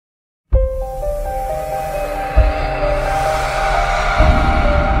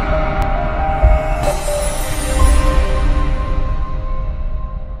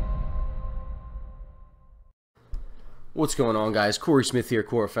What's going on, guys? Corey Smith here,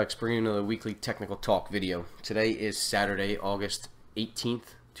 CoreFX, bringing another weekly technical talk video. Today is Saturday, August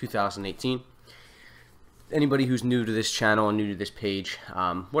 18th, 2018. Anybody who's new to this channel and new to this page,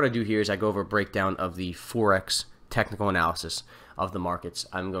 what I do here is I go over a breakdown of the Forex technical analysis of the markets.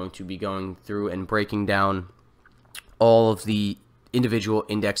 I'm going to be going through and breaking down all of the individual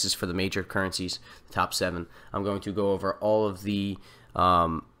indexes for the major currencies, the top 7. I'm going to go over all of the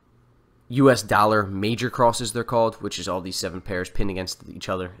US dollar major crosses, they're called, which is all these 7 pairs pinned against each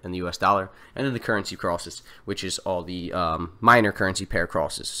other in the US dollar, and then the currency crosses, which is all the minor currency pair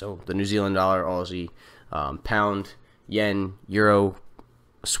crosses. So the New Zealand dollar, Aussie, pound, yen, euro,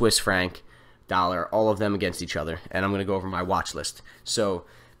 Swiss franc, dollar, all of them against each other. And I'm going to go over my watch list. So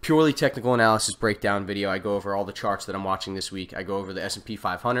purely technical analysis breakdown video. I go over all the charts that I'm watching this week. I go over the S&P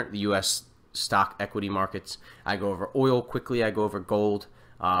 500, the US stock equity markets. I go over oil quickly. I go over gold.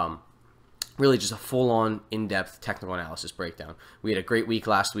 Really just a full-on, in-depth technical analysis breakdown. We had a great week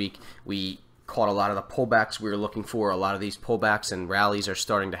last week. We caught a lot of the pullbacks we were looking for. A lot of these pullbacks and rallies are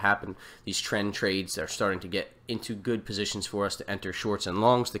starting to happen. These trend trades are starting to get into good positions for us to enter shorts and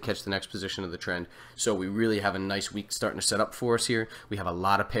longs to catch the next position of the trend. So we really have a nice week starting to set up for us here. We have a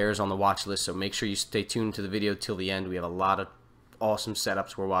lot of pairs on the watch list, so make sure you stay tuned to the video till the end. We have a lot of awesome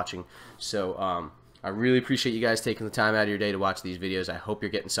setups we're watching. So I really appreciate you guys taking the time out of your day to watch these videos. I hope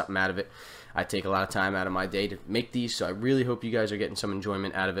you're getting something out of it. I take a lot of time out of my day to make these, so I really hope you guys are getting some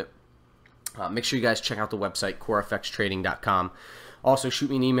enjoyment out of it. Make sure you guys check out the website, corefxtrading.com. Also, shoot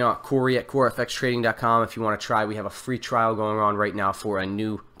me an email at corey@corefxtrading.com if you want to try. We have a free trial going on right now for a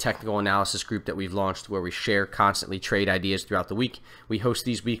new technical analysis group that we've launched where we share constantly trade ideas throughout the week. We host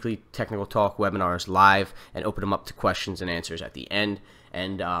these weekly technical talk webinars live and open them up to questions and answers at the end.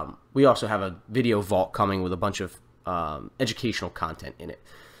 And we also have a video vault coming with a bunch of educational content in it.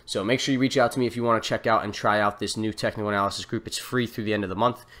 So make sure you reach out to me if you want to check out and try out this new technical analysis group. It's free through the end of the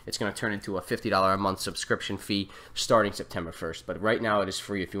month. It's going to turn into a $50 a month subscription fee starting September 1st. But right now it is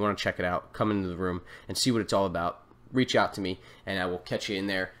free. If you want to check it out, come into the room and see what it's all about. Reach out to me and I will catch you in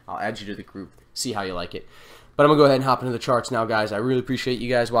there. I'll add you to the group, see how you like it. But I'm going to go ahead and hop into the charts now, guys. I really appreciate you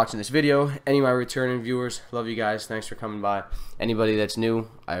guys watching this video. Any of my returning viewers, love you guys. Thanks for coming by. Anybody that's new,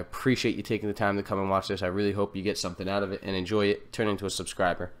 I appreciate you taking the time to come and watch this. I really hope you get something out of it and enjoy it. Turn into a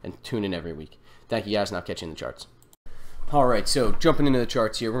subscriber and tune in every week. Thank you, guys, and I'll catch you in the charts. All right, so jumping into the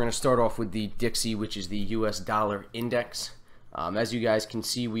charts here, we're going to start off with the DXY, which is the US dollar index. As you guys can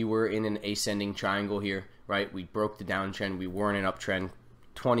see, we were in an ascending triangle here, right? We broke the downtrend. We were in an uptrend.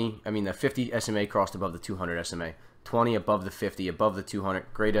 The 50 SMA crossed above the 200 SMA, 20 above the 50, above the 200,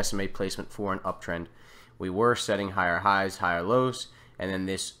 great SMA placement for an uptrend. We were setting higher highs, higher lows, and then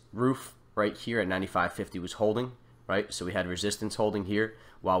this roof right here at 95.50 was holding, right? So we had resistance holding here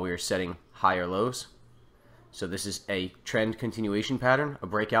while we were setting higher lows. So this is a trend continuation pattern, a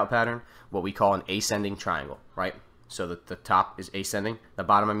breakout pattern, what we call an ascending triangle, right? So the top is ascending, the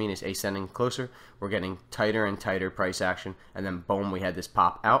bottom is ascending closer. We're getting tighter and tighter price action, and then boom, we had this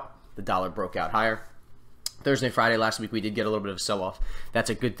pop out. The dollar broke out higher. Thursday, Friday last week, we did get a little bit of a sell-off. That's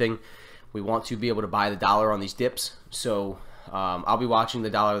a good thing. We want to be able to buy the dollar on these dips. So I'll be watching the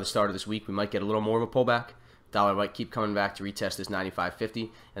dollar at the start of this week. We might get a little more of a pullback. Dollar might keep coming back to retest this 95.50,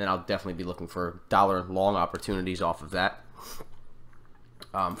 and then I'll definitely be looking for dollar long opportunities off of that.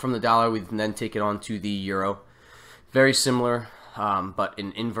 From the dollar, we can then take it on to the euro. Very similar, but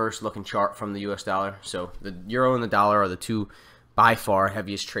an inverse looking chart from the US dollar. So the euro and the dollar are the two by far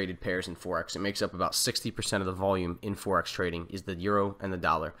heaviest traded pairs in Forex. It makes up about 60% of the volume in Forex trading is the euro and the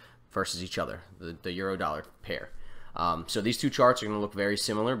dollar versus each other, the euro-dollar pair. So these two charts are going to look very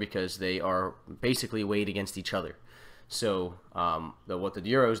similar because they are basically weighed against each other. So what the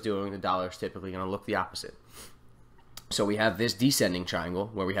euro is doing, the dollar is typically going to look the opposite. So we have this descending triangle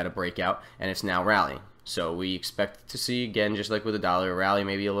where we had a breakout, and it's now rallying. So we expect to see, again, just like with the dollar, a rally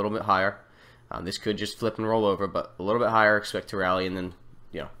maybe a little bit higher. This could just flip and roll over, but a little bit higher, expect to rally, and then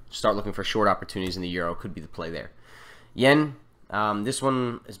start looking for short opportunities in the euro. Could be the play there. Yen, this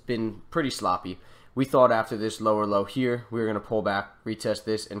one has been pretty sloppy. We thought after this lower low here, we were going to pull back, retest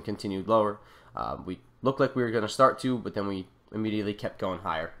this, and continue lower. We looked like we were going to start to, but then we immediately kept going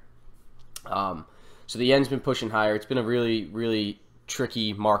higher. So the yen's been pushing higher. It's been a really, really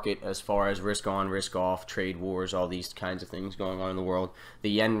tricky market as far as risk on, risk off, trade wars, all these kinds of things going on in the world. The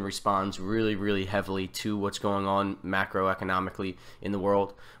yen responds really, really heavily to what's going on macroeconomically in the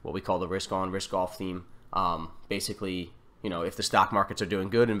world, what we call the risk on, risk off theme. Basically, if the stock markets are doing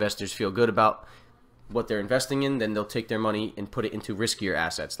good, investors feel good about what they're investing in, then they'll take their money and put it into riskier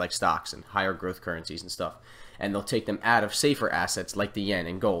assets like stocks and higher growth currencies and stuff. And they'll take them out of safer assets like the yen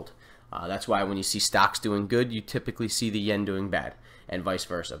and gold. That's why when you see stocks doing good, you typically see the yen doing bad, and vice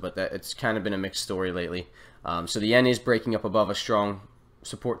versa. But it's kind of been a mixed story lately. So the yen is breaking up above a strong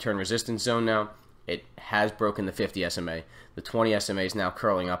support turn resistance zone now. It has broken the 50 SMA. The 20 SMA is now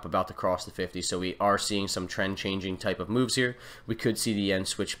curling up, about to cross the 50, so we are seeing some trend changing type of moves here. We could see the yen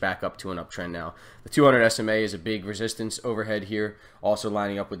switch back up to an uptrend now. The 200 SMA is a big resistance overhead here, also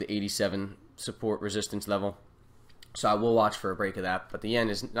lining up with the 87 support resistance level. So I will watch for a break of that, but the yen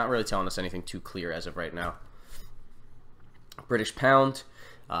is not really telling us anything too clear as of right now. British pound,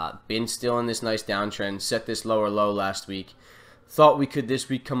 been still in this nice downtrend, set this lower low last week. Thought we could this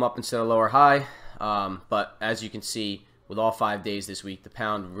week come up and set a lower high, but as you can see, with all 5 days this week, the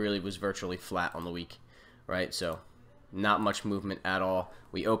pound really was virtually flat on the week, right? So not much movement at all.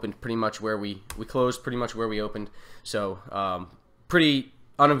 We opened pretty much where we closed pretty much where we opened. So pretty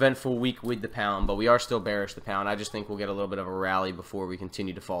uneventful week with the pound, but we are still bearish the pound. I just think we'll get a little bit of a rally before we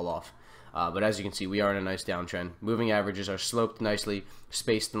continue to fall off. But as you can see, we are in a nice downtrend. Moving averages are sloped nicely,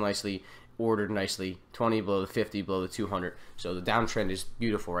 spaced nicely, ordered nicely, 20 below the 50, below the 200. So the downtrend is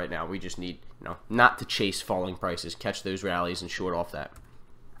beautiful right now. We just need, not to chase falling prices, catch those rallies and short off that.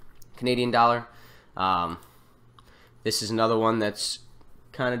 Canadian dollar. This is another one that's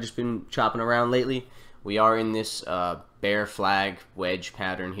kind of just been chopping around lately. We are in this bear flag wedge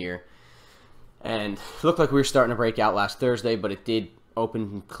pattern here, and it looked like we were starting to break out last Thursday, but it did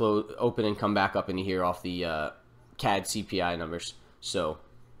open and come back up into here off the CAD CPI numbers. So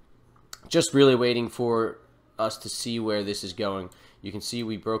just really waiting for us to see where this is going. You can see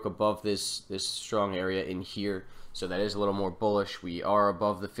we broke above this strong area in here, so that is a little more bullish. We are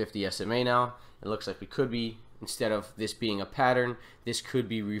above the 50 SMA now. It looks like we could be, instead of this being a pattern, this could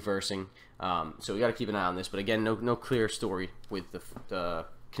be reversing. So we got to keep an eye on this. But again, no clear story with the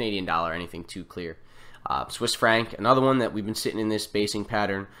Canadian dollar, anything too clear. Swiss franc, another one that we've been sitting in this basing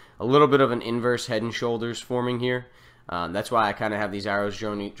pattern. A little bit of an inverse head and shoulders forming here. That's why I kind of have these arrows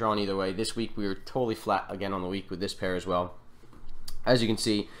drawn either way. This week we were totally flat again on the week with this pair as well. As you can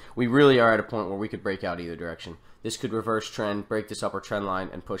see, we really are at a point where we could break out either direction. This could reverse trend, break this upper trend line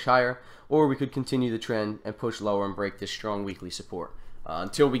and push higher, or we could continue the trend and push lower and break this strong weekly support.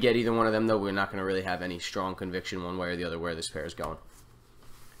 Until we get either one of them, though, we're not going to really have any strong conviction one way or the other where this pair is going.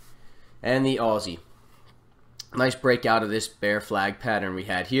 And the Aussie. Nice breakout of this bear flag pattern we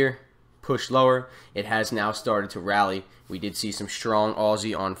had here. Push lower. It has now started to rally. We did see some strong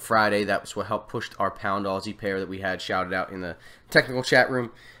Aussie on Friday. That was what helped push our pound Aussie pair that we had shouted out in the technical chat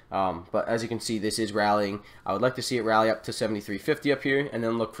room. But as you can see, this is rallying. I would like to see it rally up to 73.50 up here and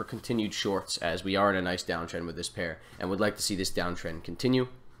then look for continued shorts, as we are in a nice downtrend with this pair and would like to see this downtrend continue.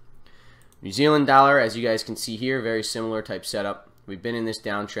 New Zealand dollar, as you guys can see here, very similar type setup. We've been in this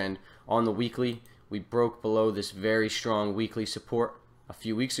downtrend on the weekly. We broke below this very strong weekly support a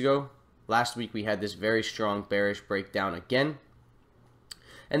few weeks ago. Last week we had this very strong bearish breakdown again.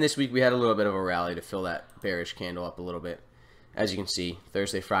 And this week we had a little bit of a rally to fill that bearish candle up a little bit. As you can see,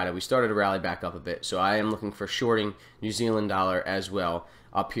 Thursday, Friday, we started to rally back up a bit. So I am looking for shorting New Zealand dollar as well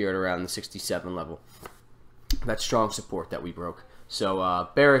up here at around the 67 level. That strong support that we broke. So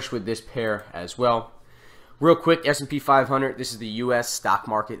bearish with this pair as well. Real quick, S&P 500, this is the U.S. stock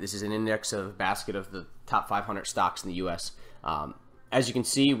market. This is an index of a basket of the top 500 stocks in the U.S. As you can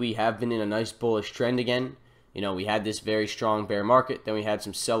see, we have been in a nice bullish trend again. We had this very strong bear market. Then we had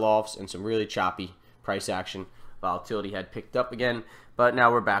some sell-offs and some really choppy price action. Volatility had picked up again, but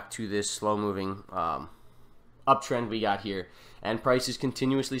now we're back to this slow-moving uptrend we got here. And prices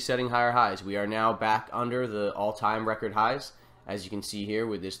continuously setting higher highs. We are now back under the all-time record highs, as you can see here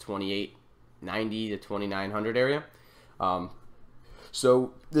with this 2890 to 2900 area.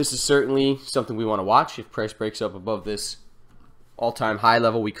 So this is certainly something we want to watch. If price breaks up above this all-time high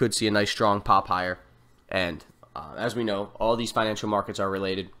level, we could see a nice strong pop higher. And as we know, all these financial markets are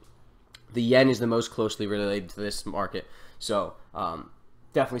related. The yen is the most closely related to this market, so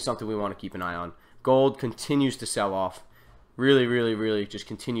definitely something we want to keep an eye on. Gold continues to sell off. Really just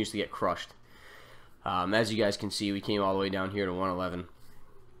continues to get crushed. As you guys can see, we came all the way down here to 111.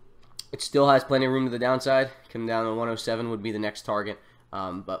 It still has plenty of room to the downside. Coming down to 107 would be the next target.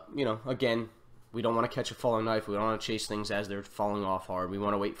 But, again, we don't want to catch a falling knife. We don't want to chase things as they're falling off hard. We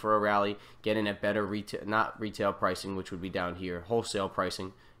want to wait for a rally, get in at better retail, not retail pricing, which would be down here, wholesale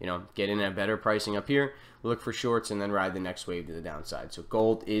pricing. Get in at better pricing up here, look for shorts, and then ride the next wave to the downside. So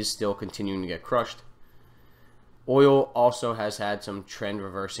gold is still continuing to get crushed. Oil also has had some trend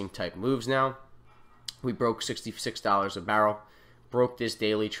reversing type moves now. We broke $66 a barrel, broke this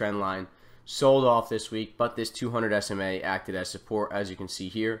daily trend line, sold off this week, but this 200 SMA acted as support, as you can see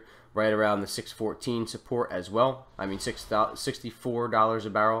here, right around the 614 support as well. I mean $64 a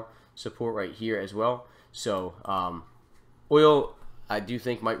barrel. support right here as well. So oil, I do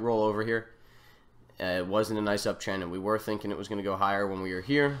think, might roll over here. It wasn't a nice uptrend, and we were thinking it was going to go higher when we were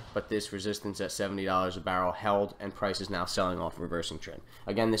here, but this resistance at $70 a barrel held, and price is now selling off a reversing trend.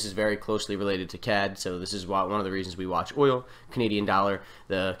 Again, this is very closely related to CAD, so this is one of the reasons we watch oil, Canadian dollar.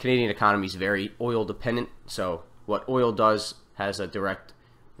 The Canadian economy is very oil dependent, so what oil does has a direct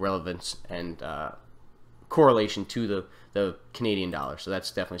relevance and correlation to the Canadian dollar, so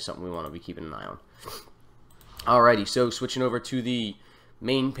that's definitely something we want to be keeping an eye on. Alrighty, so switching over to the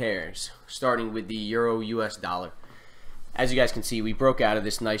main pairs, starting with the Euro US dollar. As you guys can see, we broke out of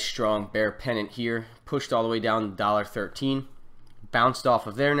this nice strong bear pennant here, pushed all the way down to $1.13, bounced off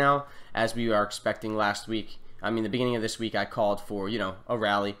of there now, as we are expecting last week. I mean, the beginning of this week I called for, you know, a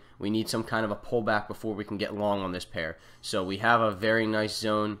rally. We need some kind of a pullback before we can get long on this pair. So we have a very nice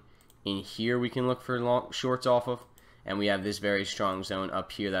zone in here we can look for long shorts off of, and we have this very strong zone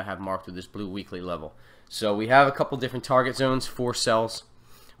up here that I have marked with this blue weekly level. So we have a couple different target zones for sells.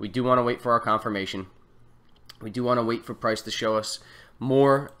 We do want to wait for our confirmation. We do want to wait for price to show us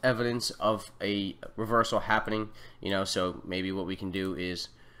more evidence of a reversal happening. You know, so maybe what we can do is,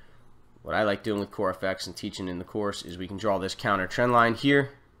 what I like doing with CoreFX and teaching in the course, is we can draw this counter trend line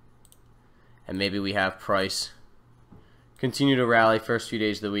here, and maybe we have price continue to rally first few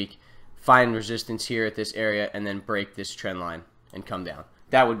days of the week, find resistance here at this area, and then break this trend line and come down.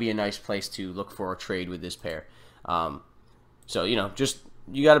 That would be a nice place to look for a trade with this pair. So, you know, just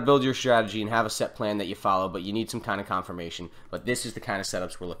you got to build your strategy and have a set plan that you follow, but you need some kind of confirmation. But this is the kind of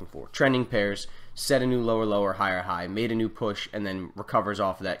setups we're looking for. Trending pairs, set a new lower, lower, higher, high, made a new push, and then recovers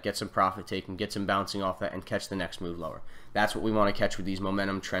off of that, get some profit taken, get some bouncing off that, and catch the next move lower. That's what we want to catch with these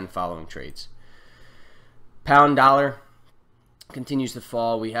momentum trend following trades. Pound dollar continues to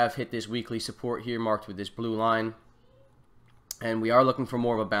fall. We have hit this weekly support here marked with this blue line, and we are looking for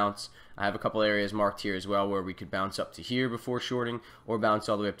more of a bounce. I have a couple areas marked here as well where we could bounce up to here before shorting, or bounce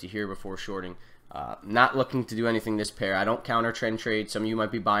all the way up to here before shorting. Not looking to do anything this pair. I don't counter trend trade. Some of you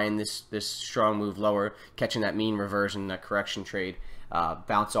might be buying this strong move lower, catching that mean reversion, that correction trade,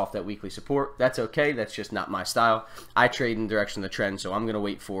 bounce off that weekly support. That's okay. That's just not my style. I trade in the direction of the trend, so I'm going to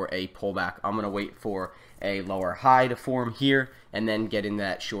wait for a pullback. I'm going to wait for a lower high to form here, and then get in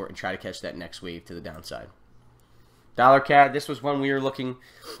that short and try to catch that next wave to the downside. Dollar CAD, this was one we were looking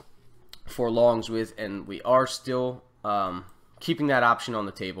for longs with, and we are still keeping that option on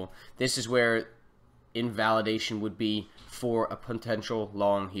the table. This is where invalidation would be for a potential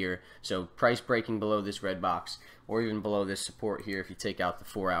long here. So price breaking below this red box, or even below this support here if you take out the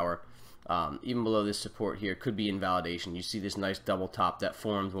 4 hour. Even below this support here could be invalidation. You see this nice double top that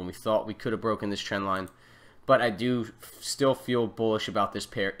formed when we thought we could have broken this trend line. But I do still feel bullish about this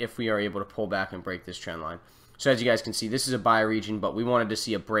pair if we are able to pull back and break this trend line. So as you guys can see, this is a buy region, but we wanted to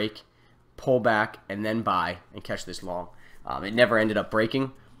see a break, pull back, and then buy and catch this long. It never ended up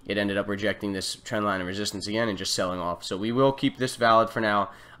breaking. It ended up rejecting this trend line and resistance again and just selling off. So we will keep this valid for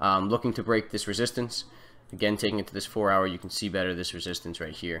now, looking to break this resistance. Again, taking it to this 4 hour, you can see better this resistance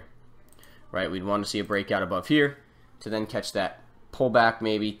right here. Right, we'd want to see a breakout above here to then catch that pullback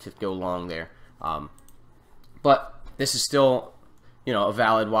maybe to go long there. But this is still, you know, a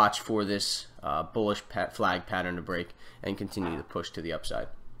valid watch for this bullish flag pattern to break and continue to push to the upside.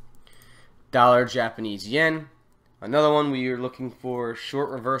 Dollar Japanese yen, another one we are looking for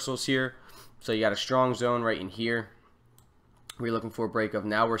short reversals here. So you got a strong zone right in here. We're looking for a break of.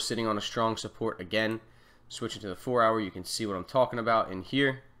 Now we're sitting on a strong support again. Switching to the 4 hour, you can see what I'm talking about in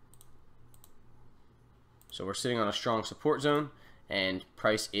here. So we're sitting on a strong support zone, and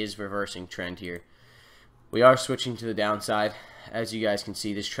price is reversing trend here. We are switching to the downside. As you guys can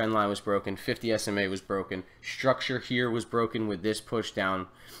see, this trend line was broken, 50 SMA was broken, structure here was broken with this push down,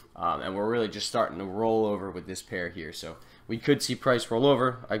 and we're really just starting to roll over with this pair here. So we could see price roll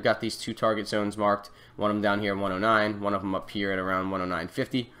over. I've got these two target zones marked, one of them down here at 109, one of them up here at around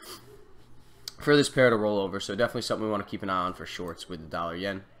 109.50 for this pair to roll over. So definitely something we want to keep an eye on for shorts with the dollar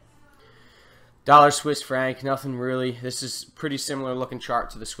yen. Dollar Swiss franc, nothing really. This is pretty similar looking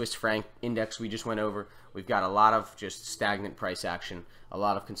chart to the Swiss franc index we just went over. We've got a lot of just stagnant price action, a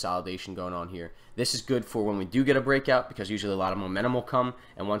lot of consolidation going on here. This is good for when we do get a breakout, because usually a lot of momentum will come,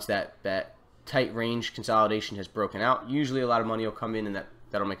 and once that tight range consolidation has broken out, usually a lot of money will come in, and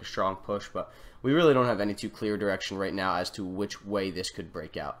that'll make a strong push. But we really don't have any too clear direction right now as to which way this could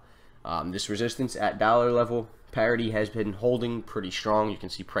break out. This resistance at dollar level parity has been holding pretty strong. You can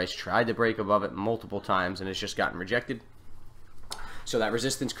see price tried to break above it multiple times and it's just gotten rejected. So that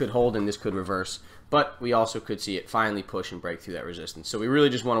resistance could hold and this could reverse, but we also could see it finally push and break through that resistance. So we really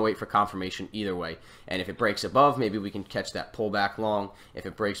just want to wait for confirmation either way. And if it breaks above, maybe we can catch that pullback long. If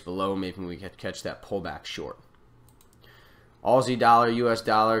it breaks below, maybe we can catch that pullback short. Aussie dollar, US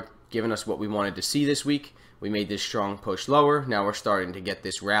dollar, giving us what we wanted to see this week. We made this strong push lower. Now we're starting to get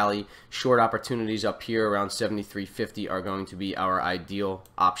this rally. Short opportunities up here around 73.50 are going to be our ideal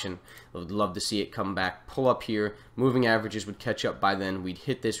option. I would love to see it come back, pull up here. Moving averages would catch up by then. We'd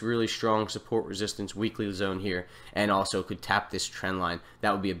hit this really strong support resistance weekly zone here and also could tap this trend line.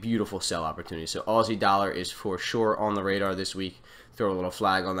 That would be a beautiful sell opportunity. So Aussie dollar is for sure on the radar this week. Throw a little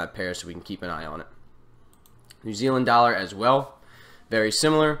flag on that pair so we can keep an eye on it. New Zealand dollar as well. Very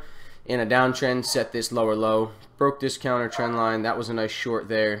similar. In a downtrend, set this lower low, broke this counter trend line. That was a nice short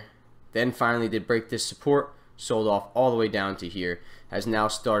there. Then finally did break this support, sold off all the way down to here, has now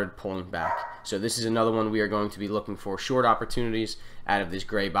started pulling back. So this is another one we are going to be looking for. Short opportunities out of this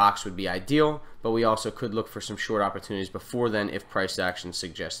gray box would be ideal, but we also could look for some short opportunities before then if price action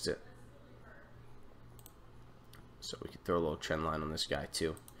suggests it. So we could throw a little trend line on this guy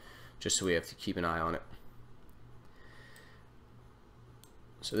too, just so we have to keep an eye on it.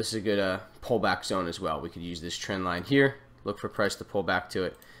 So this is a good pullback zone as well. We could use this trend line here, look for price to pull back to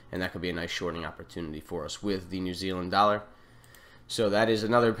it, and that could be a nice shorting opportunity for us with the New Zealand dollar. So that is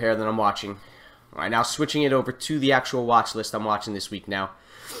another pair that I'm watching. All right, now switching it over to the actual watch list I'm watching this week now.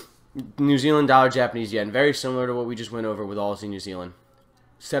 New Zealand dollar, Japanese yen, very similar to what we just went over with Aussie New Zealand.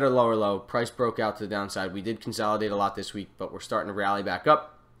 Set a lower low, price broke out to the downside. We did consolidate a lot this week, but we're starting to rally back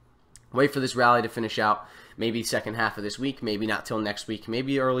up. Wait for this rally to finish out. Maybe second half of this week, maybe not till next week,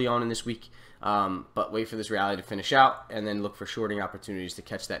 maybe early on in this week. But wait for this rally to finish out and then look for shorting opportunities to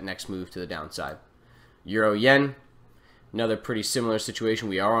catch that next move to the downside. Euro yen, another pretty similar situation.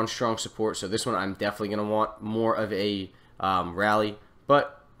 We are on strong support, so this one I'm definitely going to want more of a rally.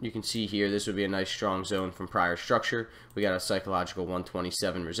 But you can see here, this would be a nice strong zone from prior structure. We got a psychological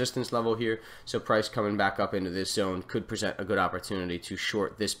 127 resistance level here. So price coming back up into this zone could present a good opportunity to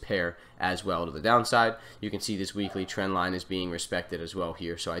short this pair as well to the downside. You can see this weekly trend line is being respected as well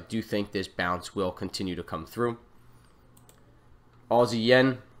here. So I do think this bounce will continue to come through. Aussie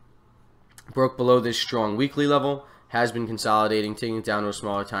yen broke below this strong weekly level. Has been consolidating, taking it down to a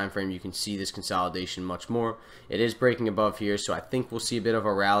smaller time frame. You can see this consolidation much more. It is breaking above here, so I think we'll see a bit of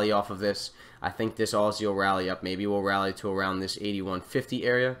a rally off of this. I think this Aussie will rally up. Maybe we'll rally to around this 81.50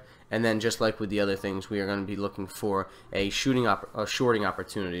 area, and then just like with the other things, we are going to be looking for a shorting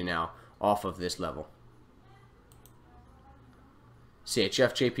opportunity now off of this level.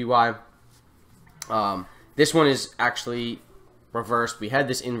 CHF JPY. This one is actually reversed. We had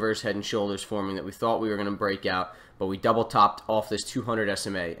this inverse head and shoulders forming that we thought we were going to break out, but we double topped off this 200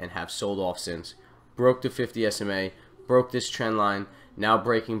 SMA and have sold off since. Broke the 50 SMA, broke this trend line, now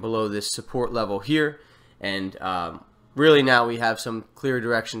breaking below this support level here, and really now we have some clear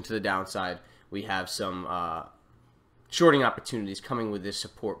direction to the downside. We have some shorting opportunities coming with this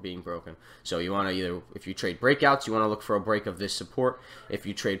support being broken. So you want to either, if you trade breakouts, you want to look for a break of this support. If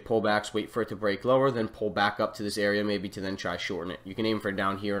you trade pullbacks, wait for it to break lower, then pull back up to this area maybe to then try shorten it. You can aim for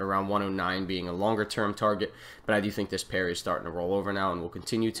down here at around 109 being a longer term target, but I do think this pair is starting to roll over now and will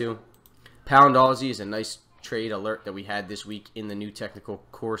continue to. Pound Aussie is a nice trade alert that we had this week in the new technical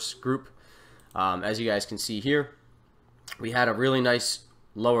course group. As you guys can see here, we had a really nice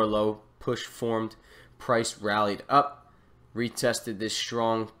lower low push formed. Price rallied up, retested this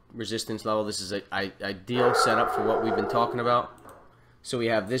strong resistance level. This is an ideal setup for what we've been talking about. So we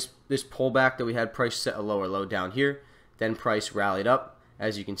have this pullback that we had price set a lower low down here. Then price rallied up.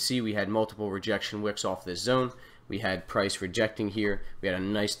 As you can see, we had multiple rejection wicks off this zone. We had price rejecting here. We had a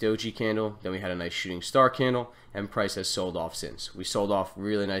nice doji candle. Then we had a nice shooting star candle. And price has sold off since. We sold off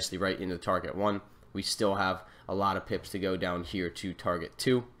really nicely right into target 1. We still have a lot of pips to go down here to target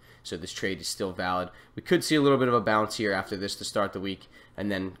 2. So this trade is still valid. We could see a little bit of a bounce here after this to start the week, and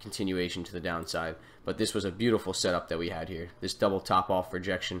then continuation to the downside. But this was a beautiful setup that we had here. This double top off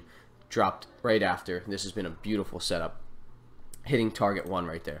rejection dropped right after. This has been a beautiful setup, hitting target 1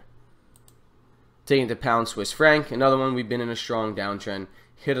 right there. Taking to pound Swiss franc, another one. We've been in a strong downtrend.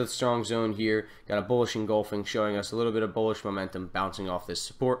 Hit a strong zone here. Got a bullish engulfing, showing us a little bit of bullish momentum bouncing off this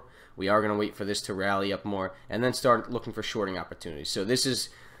support. We are going to wait for this to rally up more and then start looking for shorting opportunities. So this is...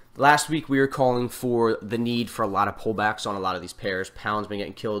 Last week we were calling for the need for a lot of pullbacks on a lot of these pairs. Pound's been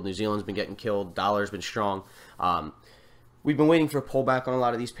getting killed, New Zealand's been getting killed, dollar's been strong. We've been waiting for a pullback on a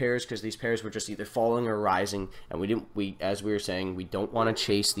lot of these pairs because these pairs were just either falling or rising, and as we were saying, we don't want to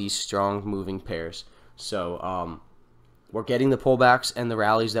chase these strong moving pairs. So We're getting the pullbacks and the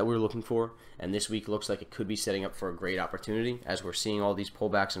rallies that we're looking for, and this week looks like it could be setting up for a great opportunity. As we're seeing all these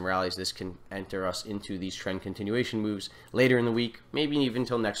pullbacks and rallies, this can enter us into these trend continuation moves later in the week, maybe even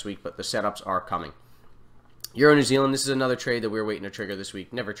until next week, but the setups are coming. Euro New Zealand, this is another trade that we're waiting to trigger this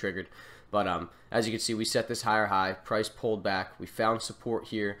week. Never triggered, but as you can see, we set this higher high, price pulled back. We found support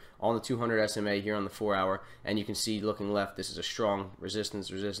here on the 200 SMA here on the 4-hour, and you can see looking left, this is a strong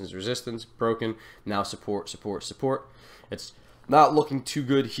resistance, resistance, resistance, broken. Now support, support, support. It's not looking too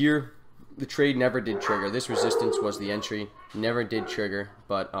good here. The trade never did trigger. This resistance was the entry, never did trigger,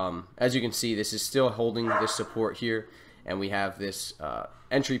 but as you can see, this is still holding this support here, and we have this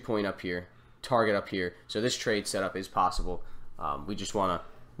entry point up here, target up here. So this trade setup is possible. We just want to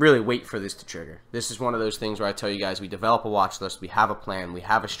really wait for this to trigger. This is one of those things where I tell you guys, we develop a watch list, we have a plan, we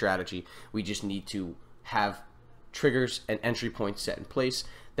have a strategy. We just need to have triggers and entry points set in place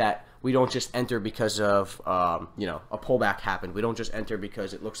that we don't just enter because of you know, a pullback happened. We don't just enter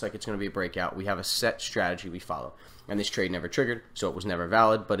because it looks like it's going to be a breakout. We have a set strategy we follow, and this trade never triggered, so it was never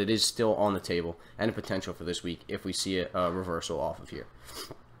valid, but it is still on the table and a potential for this week if we see a reversal off of here.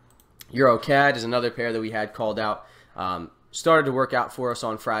 Euro CAD is another pair that we had called out. Started to work out for us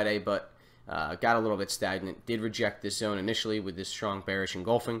on Friday, but got a little bit stagnant. Did reject this zone initially with this strong bearish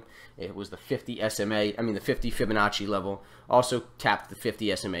engulfing. It was the 50 SMA, the 50 Fibonacci level. Also tapped the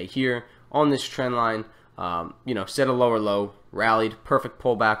 50 SMA here on this trend line. You know, set a lower low, rallied, perfect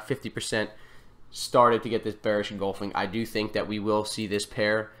pullback, 50%. Started to get this bearish engulfing. I do think that we will see this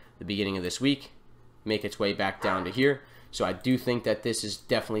pair the beginning of this week make its way back down to here. So I do think that this is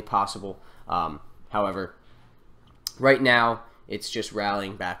definitely possible. However, right now it's just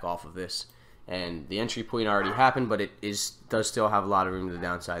rallying back off of this, and the entry point already happened, but it does still have a lot of room to the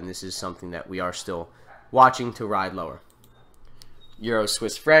downside, and this is something that we are still watching to ride lower. Euro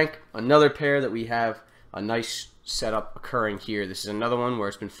Swiss franc, another pair that we have a nice setup occurring here. This is another one where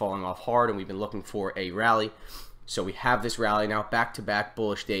it's been falling off hard, and we've been looking for a rally. So we have this rally now, back-to-back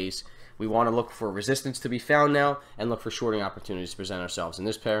bullish days. We want to look for resistance to be found now and look for shorting opportunities to present ourselves in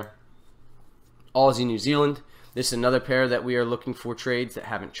this pair. Aussie New Zealand. This is another pair that we are looking for trades that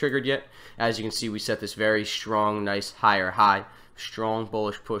haven't triggered yet. As you can see, we set this very strong, nice higher high. Strong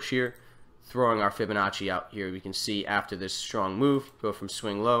bullish push here. Throwing our Fibonacci out here. We can see after this strong move, go from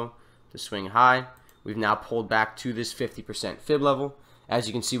swing low to swing high. We've now pulled back to this 50% fib level. As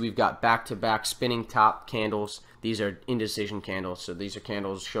you can see, we've got back-to-back spinning top candles. These are indecision candles. So these are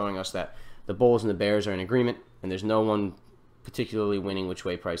candles showing us that the bulls and the bears are in agreement, and there's no one particularly winning which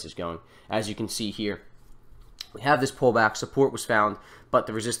way price is going. As you can see here, we have this pullback, support was found, but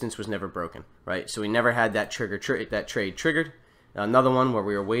the resistance was never broken, right? So we never had that trade triggered. Another one where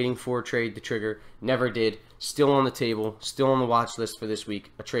we were waiting for a trade to trigger, never did. Still on the table, still on the watch list for this week.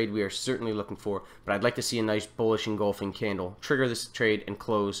 A trade we are certainly looking for, but I'd like to see a nice bullish engulfing candle trigger this trade and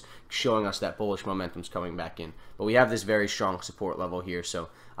close, showing us that bullish momentum's coming back in. But we have this very strong support level here, so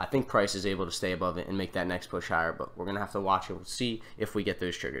I think price is able to stay above it and make that next push higher, but we're going to have to watch and see if we get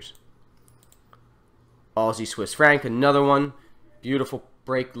those triggers. Aussie Swiss franc, another one. Beautiful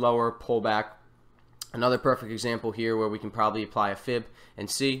break lower, pullback. Another perfect example here where we can probably apply a fib and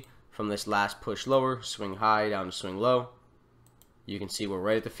see from this last push lower, swing high down to swing low. You can see we're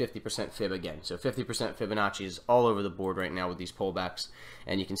right at the 50% fib again. So 50% Fibonacci is all over the board right now with these pullbacks.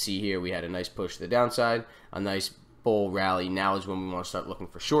 And you can see here we had a nice push to the downside, a nice bull rally. Now is when we want to start looking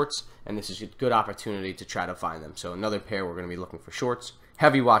for shorts, and this is a good opportunity to try to find them. So another pair we're going to be looking for shorts.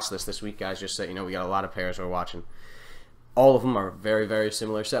 Heavy watch list this week, guys, just so you know. We got a lot of pairs we're watching. All of them are very, very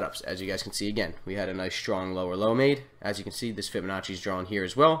similar setups. As you guys can see, again, we had a nice strong lower low made. As you can see, this Fibonacci is drawn here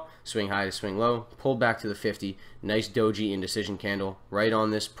as well. Swing high to swing low, pulled back to the 50. Nice doji indecision candle right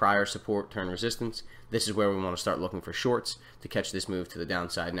on this prior support turn resistance. This is where we want to start looking for shorts to catch this move to the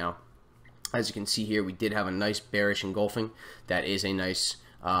downside now. As you can see here, we did have a nice bearish engulfing. That is a nice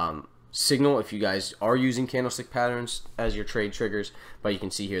signal if you guys are using candlestick patterns as your trade triggers. But you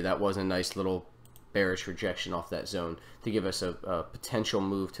can see here that was a nice little bearish rejection off that zone to give us a potential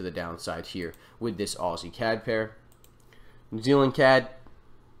move to the downside here with this Aussie CAD pair. New Zealand CAD,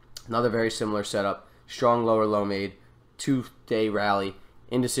 another very similar setup. Strong lower low made, 2-day rally,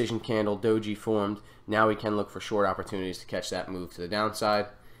 indecision candle, doji formed. Now we can look for short opportunities to catch that move to the downside.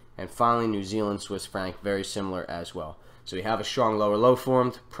 And finally, New Zealand Swiss franc, very similar as well. So we have a strong lower low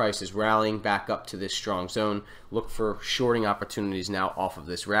formed. Price is rallying back up to this strong zone. Look for shorting opportunities now off of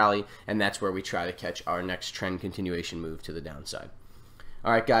this rally, and that's where we try to catch our next trend continuation move to the downside.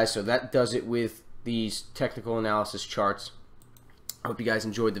 All right, guys, so that does it with these technical analysis charts. I hope you guys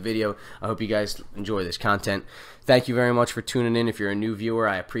enjoyed the video. I hope you guys enjoy this content. Thank you very much for tuning in. If you're a new viewer,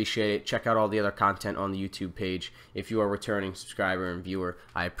 I appreciate it. Check out all the other content on the YouTube page. If you are a returning subscriber and viewer,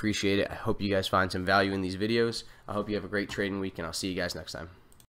 I appreciate it. I hope you guys find some value in these videos. I hope you have a great trading week, and I'll see you guys next time.